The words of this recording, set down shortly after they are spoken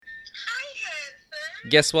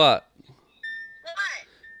Guess what? What?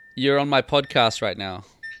 You're on my podcast right now.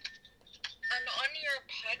 I'm on your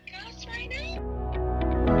podcast right now?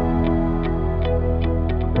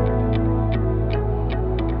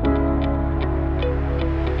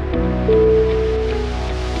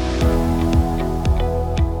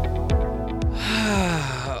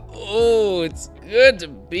 Oh, it's good to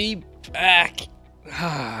be back.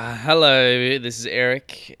 Hello, this is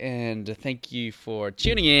Eric, and thank you for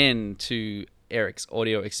tuning in to Eric's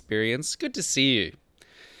audio experience. Good to see you.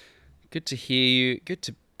 Good to hear you.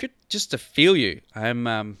 Good just to feel you.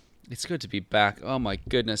 It's good to be back. Oh my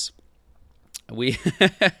goodness. We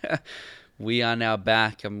we are now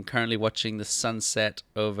back. I'm currently watching the sunset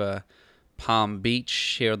over Palm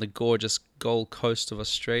Beach here on the gorgeous Gold Coast of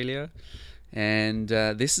Australia. And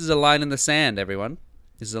this is a line in the sand, everyone.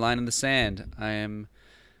 This is a line in the sand. I am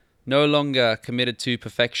no longer committed to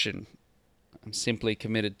perfection. I'm simply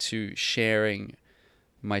committed to sharing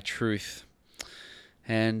my truth.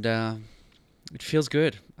 And it feels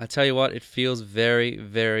good. I tell you what, it feels very,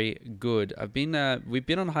 very good. We've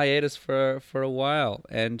been on hiatus for a while,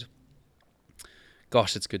 and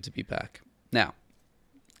gosh, it's good to be back. Now,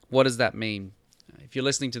 what does that mean? If you're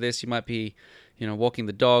listening to this, you might be, walking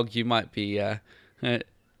the dog. You might be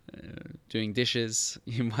doing dishes.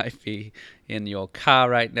 You might be in your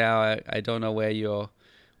car right now. I don't know where you're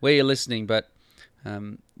listening, but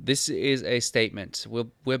this is a statement.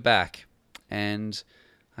 We're back, and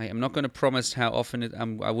I am not going to promise how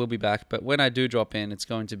often I will be back, but when I do drop in, it's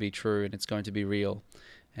going to be true and it's going to be real.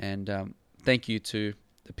 And thank you to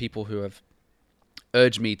the people who have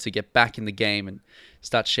urged me to get back in the game and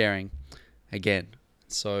start sharing again.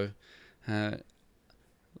 So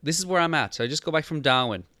this is where I'm at. So I just got back from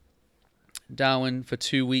Darwin. Darwin for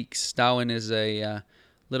 2 weeks. Darwin is a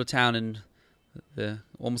little town in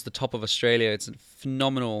almost the top of Australia. It's a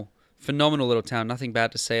phenomenal little town. Nothing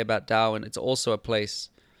bad to say about Darwin. It's also a place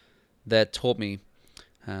that taught me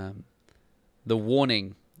the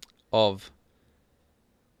warning of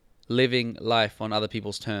living life on other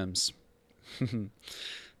people's terms.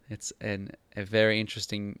 It's a very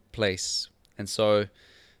interesting place, and so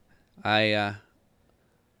I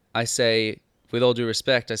say, with all due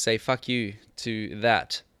respect, I say fuck you to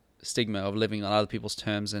that stigma of living on other people's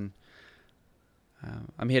terms, and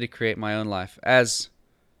I'm here to create my own life as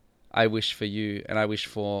I wish for you, and I wish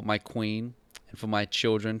for my queen, and for my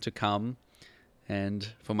children to come, and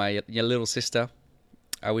for my your little sister.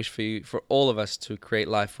 I wish for all of us to create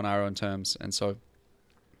life on our own terms, and so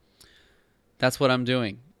that's what I'm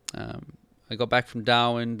doing. I got back from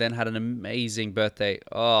Darwin, then had an amazing birthday.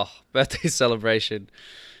 Oh, birthday celebration.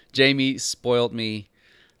 Jamie spoiled me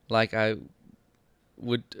like I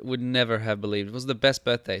would never have believed. It was the best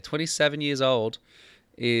birthday. 27 years old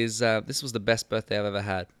is this was the best birthday I've ever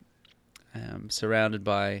had. Surrounded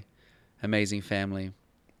by amazing family,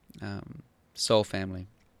 soul family,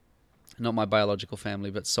 not my biological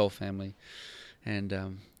family, but soul family, and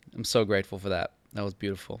I'm so grateful for that. That was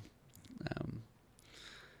beautiful.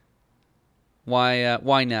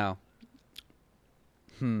 Why now?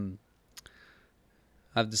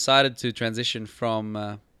 I've decided to transition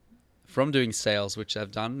from doing sales, which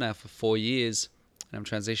I've done now for 4 years, and I'm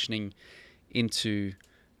transitioning into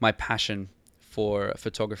my passion for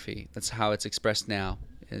photography. That's how it's expressed now,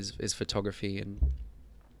 is photography. And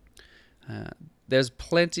there's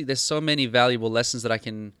so many valuable lessons that I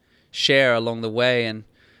can share along the way, and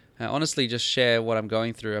honestly just share what I'm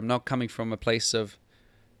going through. I'm not coming from a place of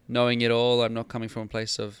knowing it all. I'm not coming from a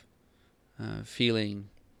place of feeling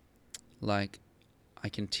like I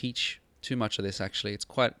can teach too much of this. Actually, it's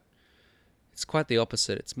quite the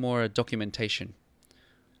opposite. It's more a documentation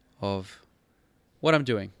of what I'm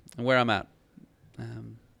doing and where I'm at.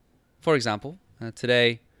 For example,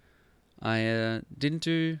 today I didn't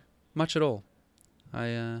do much at all.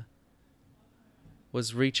 I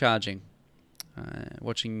was recharging,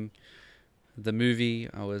 watching the movie.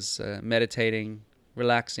 I was meditating,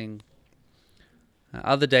 relaxing.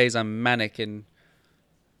 Other days I'm manic and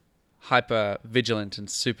hyper vigilant and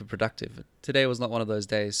super productive. Today was not one of those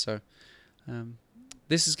days. So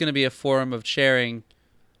this is going to be a forum of sharing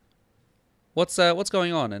what's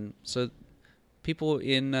going on, and so people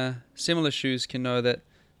in similar shoes can know that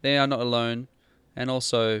they are not alone, and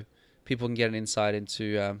also people can get an insight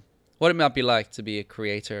into what it might be like to be a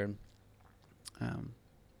creator. And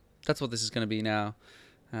that's what this is going to be now.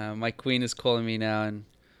 My queen is calling me now, and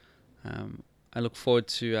I look forward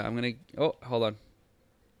to. I'm gonna. Oh, hold on.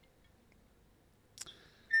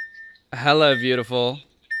 Hello, beautiful. Hi,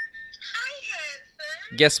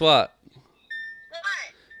 handsome. Guess what? What?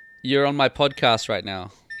 You're on my podcast right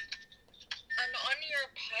now. I'm on your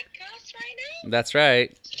podcast right now? That's right.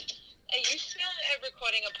 Are you still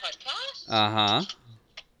recording a podcast? Uh-huh.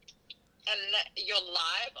 And you're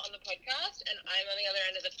live on the podcast, and I'm on the other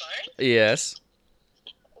end of the phone? Yes.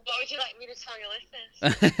 What would you like me to tell your listeners?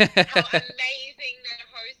 How amazing their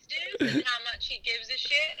host is, and how much he gives a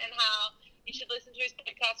shit, and how you should listen to his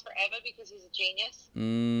podcast forever because he's a genius.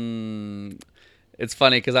 It's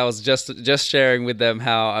funny because I was just sharing with them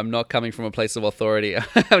how I'm not coming from a place of authority.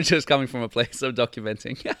 I'm just coming from a place of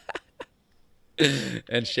documenting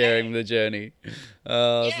and sharing the journey.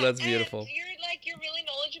 So that's beautiful. And you're really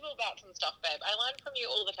knowledgeable about some stuff, babe. I learn from you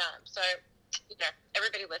all the time. So,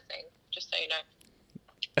 everybody listening, just so you know.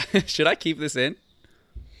 Should I keep this in?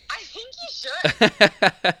 I think you should.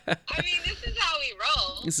 I mean, this is how we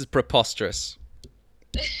roll. This is preposterous.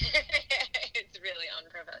 It's really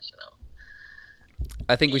unprofessional.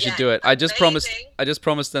 I think we should do it. I just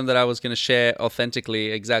promised them that I was going to share authentically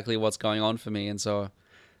exactly what's going on for me, and so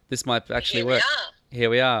this might actually work. Here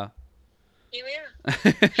we are. You know what?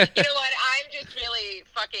 I'm just really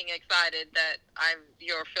fucking excited that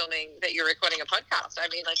you're recording a podcast. I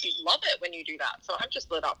mean, like, you love it when you do that. So I'm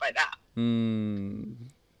just lit up by that.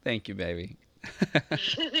 Thank you, baby. Well,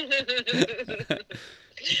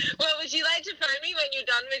 would you like to phone me when you're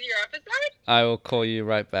done with your episode? I will call you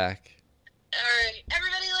right back. All right.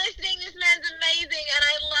 Everybody listening, this man's amazing, and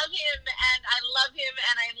I love him, and I love him,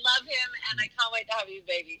 and I love him, and I can't wait to have you,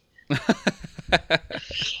 baby.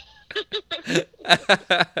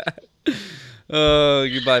 Oh,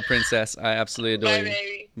 goodbye, princess. I absolutely adore you.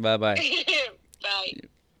 Baby. Bye-bye. Bye.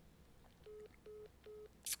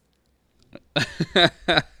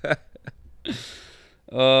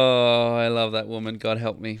 Oh, I love that woman. God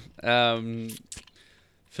help me.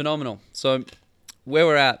 Phenomenal. So where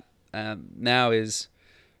we're at now is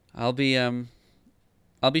I'll be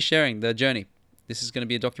sharing the journey. This is going to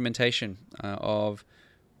be a documentation of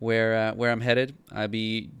where I'm headed. I'll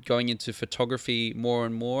be going into photography more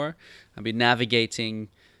and more. I'll be navigating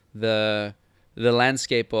the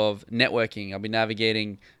landscape of networking. I'll be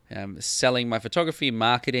navigating selling my photography,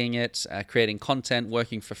 marketing it, creating content,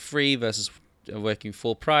 working for free versus working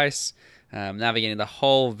full price, navigating the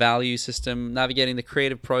whole value system, navigating the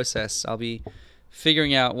creative process. I'll be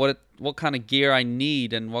figuring out what kind of gear I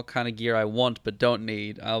need and what kind of gear I want but don't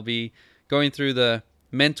need. I'll be going through the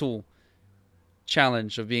mental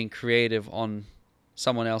challenge of being creative on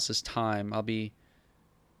someone else's time. I'll be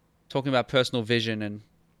talking about personal vision and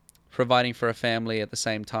providing for a family at the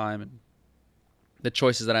same time, and the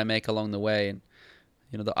choices that I make along the way, and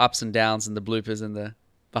the ups and downs and the bloopers and the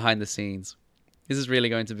behind the scenes. This is really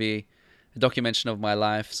going to be a documentation of my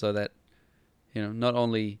life, so that not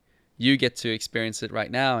only you get to experience it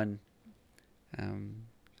right now and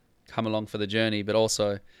come along for the journey, but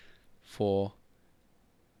also for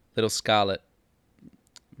little Scarlett,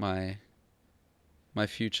 my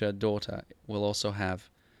future daughter, will also have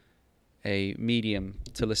a medium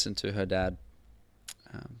to listen to her dad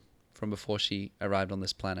from before she arrived on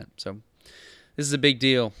this planet. So this is a big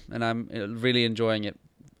deal, and I'm really enjoying it.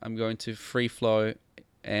 I'm going to free flow,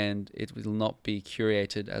 and it will not be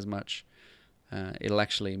curated as much. It'll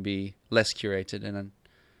actually be less curated, and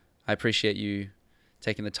I appreciate you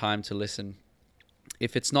taking the time to listen.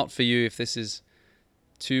 If it's not for you, if this is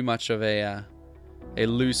too much of a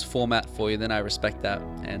loose format for you, then I respect that,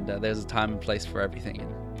 and there's a time and place for everything,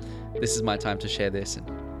 and this is my time to share this, and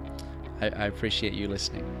I appreciate you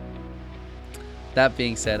listening. That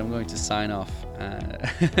being said, I'm going to sign off.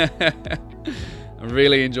 I'm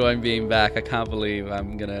really enjoying being back. I can't believe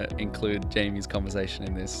I'm going to include Jamie's conversation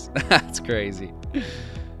in this. That's crazy.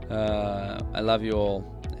 I love you all,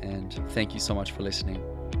 and thank you so much for listening.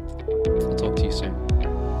 I'll talk to you soon.